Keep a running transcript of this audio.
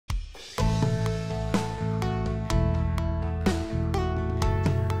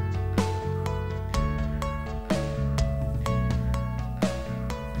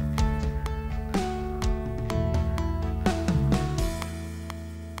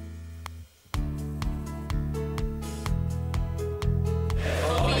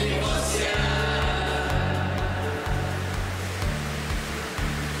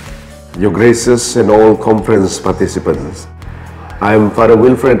Your Graces and all conference participants. I am Father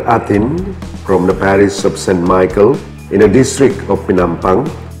Wilfred Atin from the Parish of St. Michael in the district of Penampang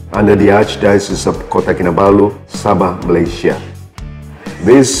under the Archdiocese of Kota Kinabalu, Sabah, Malaysia.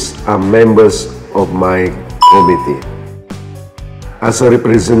 These are members of my committee. As a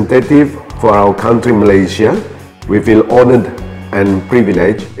representative for our country Malaysia, we feel honored and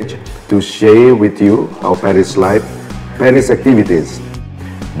privileged to share with you our parish life, parish activities,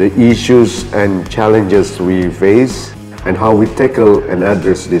 the issues and challenges we face, and how we tackle and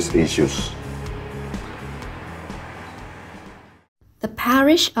address these issues. The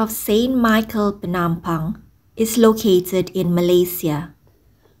parish of St. Michael Penampang is located in Malaysia.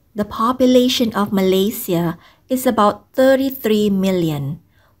 The population of Malaysia is about 33 million,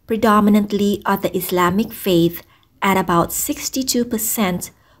 predominantly of the Islamic faith at about 62%,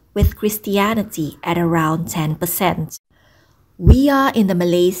 with Christianity at around 10%. We are in the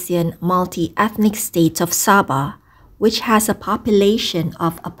Malaysian multi-ethnic state of Sabah, which has a population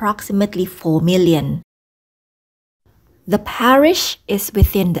of approximately 4 million. The parish is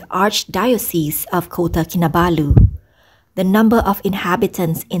within the Archdiocese of Kota Kinabalu. The number of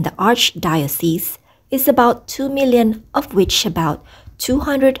inhabitants in the Archdiocese is about 2 million, of which about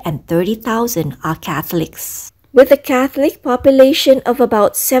 230,000 are Catholics. With a Catholic population of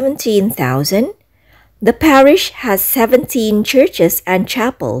about 17,000, the parish has 17 churches and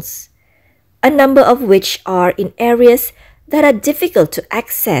chapels, a number of which are in areas that are difficult to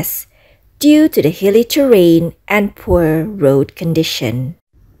access due to the hilly terrain and poor road condition.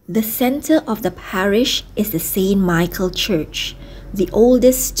 The center of the parish is the St. Michael Church, the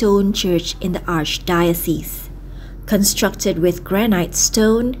oldest stone church in the Archdiocese. Constructed with granite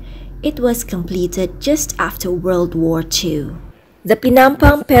stone, it was completed just after World War II. The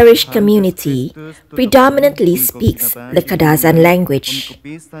Penampang parish community predominantly speaks the Kadazan language.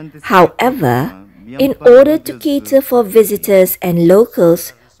 However, in order to cater for visitors and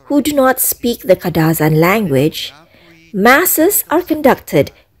locals who do not speak the Kadazan language, masses are conducted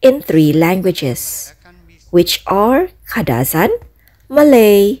in 3 languages, which are Kadazan,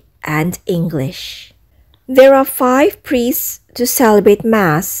 Malay, and English. There are 5 priests to celebrate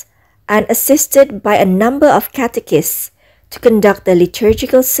Mass and assisted by a number of catechists to conduct the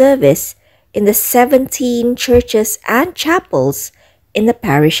liturgical service in the 17 churches and chapels in the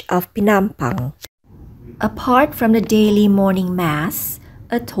parish of Penampang. Apart from the daily morning Mass,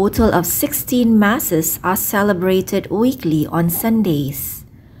 a total of 16 Masses are celebrated weekly on Sundays.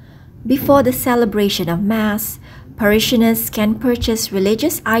 Before the celebration of Mass, parishioners can purchase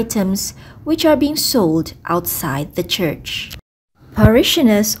religious items which are being sold outside the church.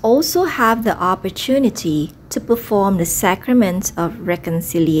 Parishioners also have the opportunity to perform the sacrament of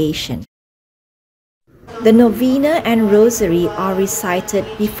reconciliation. The novena and rosary are recited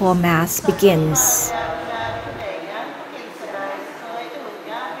before Mass begins.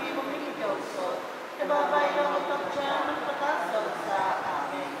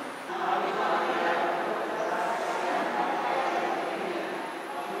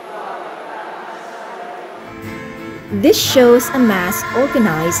 This shows a Mass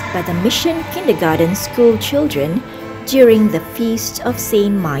organized by the Mission Kindergarten school children during the Feast of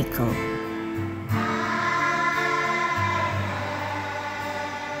St. Michael.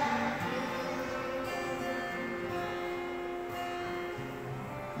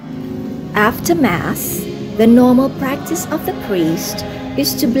 After Mass, the normal practice of the priest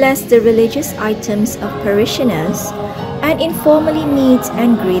is to bless the religious items of parishioners and informally meet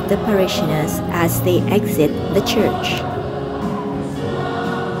and greet the parishioners as they exit the church.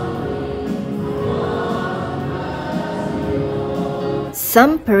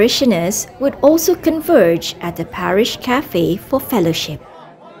 Some parishioners would also converge at the parish cafe for fellowship.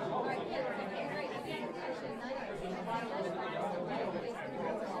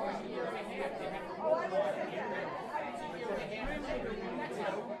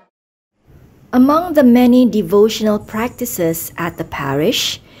 Among the many devotional practices at the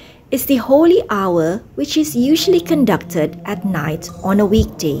parish is the Holy Hour, which is usually conducted at night on a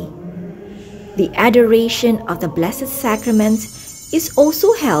weekday. The adoration of the Blessed Sacrament is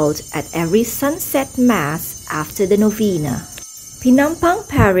also held at every sunset Mass after the novena. Penampang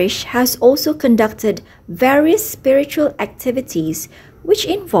Parish has also conducted various spiritual activities which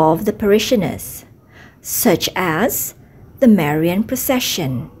involve the parishioners, such as the Marian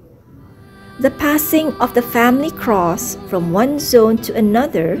Procession, the passing of the family cross from one zone to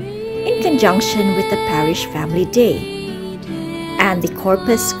another in conjunction with the Parish Family Day, and the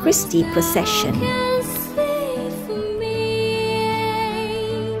Corpus Christi Procession.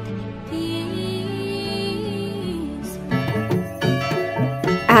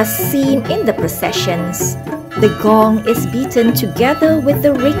 as seen in the processions, the gong is beaten together with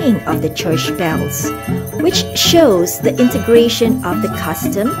the ringing of the church bells, which shows the integration of the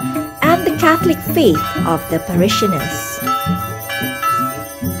custom and the Catholic faith of the parishioners.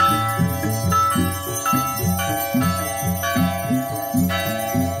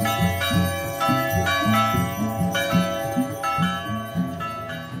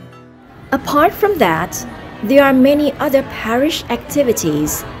 Apart from that, there are many other parish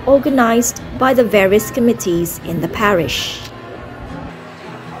activities organized by the various committees in the parish.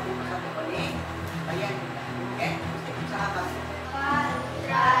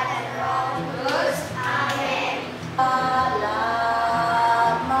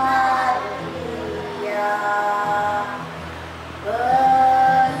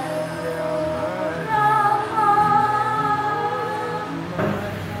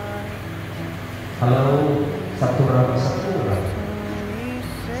 Kalau satu orang,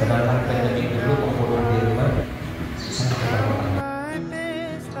 sedangkan pandemik dulu mengurung di rumah, susah kemana-mana.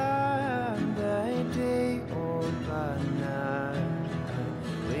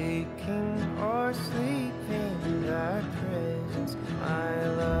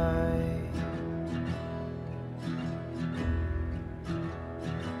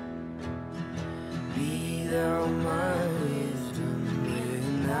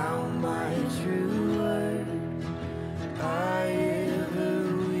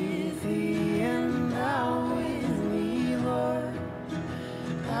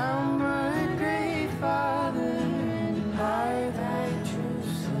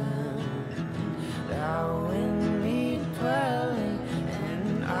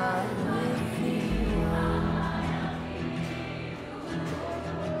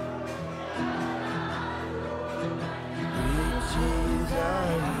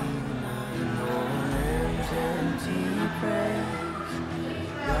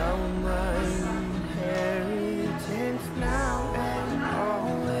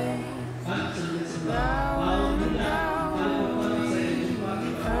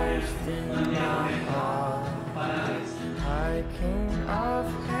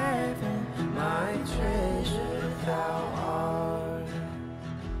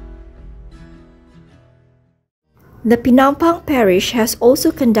 The Penampang Parish has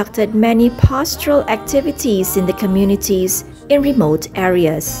also conducted many pastoral activities in the communities in remote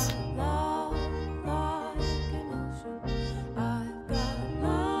areas.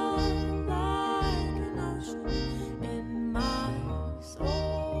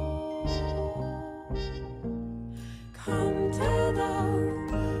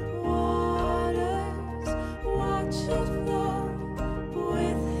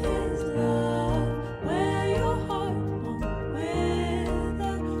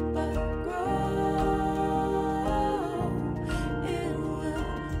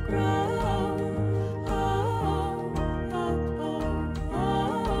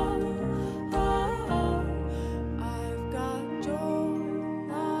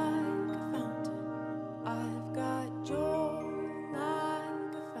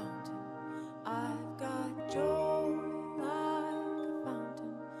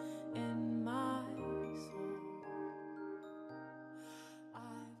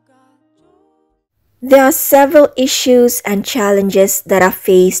 There are several issues and challenges that are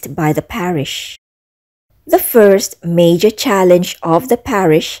faced by the parish. The first major challenge of the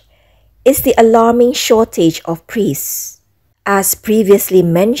parish is the alarming shortage of priests. As previously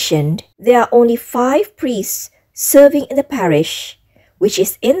mentioned, there are only 5 priests serving in the parish, which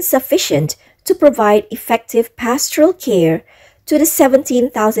is insufficient to provide effective pastoral care to the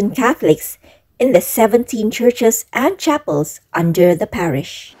 17,000 Catholics in the 17 churches and chapels under the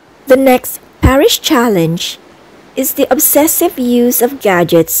parish. The next parish challenge is the obsessive use of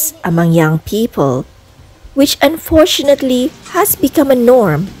gadgets among young people, which unfortunately has become a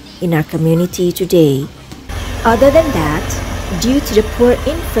norm in our community today. Other than that, due to the poor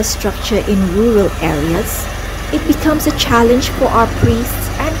infrastructure in rural areas, it becomes a challenge for our priests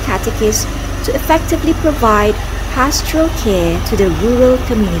and catechists to effectively provide pastoral care to the rural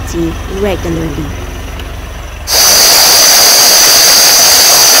community regularly.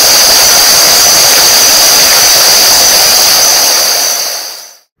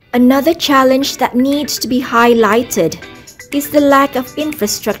 Another challenge that needs to be highlighted is the lack of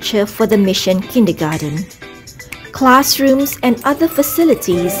infrastructure for the mission kindergarten. Classrooms and other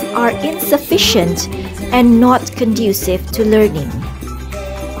facilities are insufficient and not conducive to learning.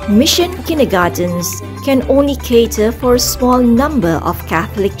 Mission kindergartens can only cater for a small number of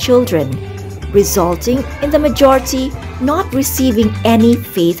Catholic children, resulting in the majority not receiving any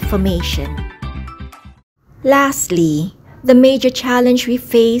faith formation. Lastly, The major challenge we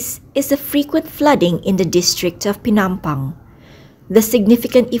face is the frequent flooding in the district of Penampang. The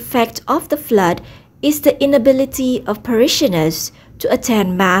significant effect of the flood is the inability of parishioners to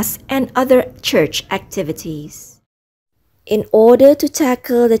attend Mass and other church activities. In order to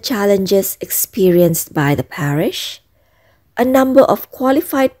tackle the challenges experienced by the parish, a number of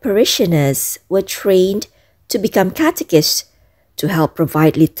qualified parishioners were trained to become catechists to help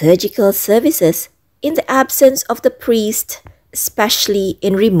provide liturgical services in the absence of the priest, especially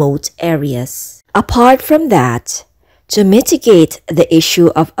in remote areas. Apart from that, to mitigate the issue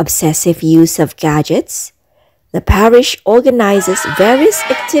of obsessive use of gadgets, the parish organizes various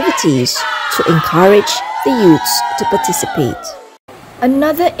activities to encourage the youths to participate.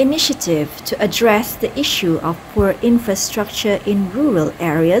 Another initiative to address the issue of poor infrastructure in rural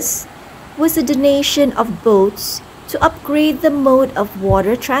areas was the donation of boats to upgrade the mode of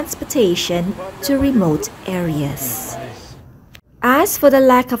water transportation to remote areas. As for the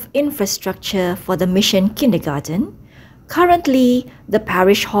lack of infrastructure for the mission kindergarten, currently the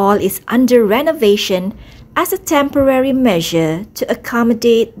parish hall is under renovation as a temporary measure to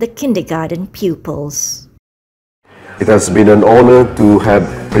accommodate the kindergarten pupils. It has been an honor to have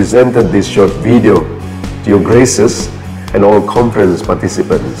presented this short video to your graces and all conference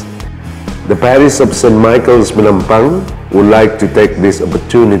participants. The Parish of St. Michael's Penampang would like to take this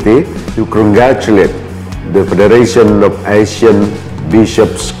opportunity to congratulate the Federation of Asian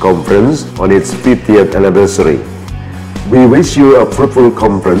Bishops Conference on its 50th anniversary. We wish you a fruitful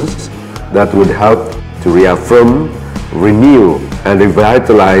conference that would help to reaffirm, renew, and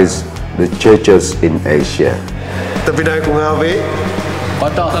revitalize the churches in Asia. Tapi dah aku ngawe.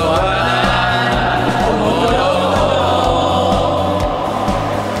 Patah.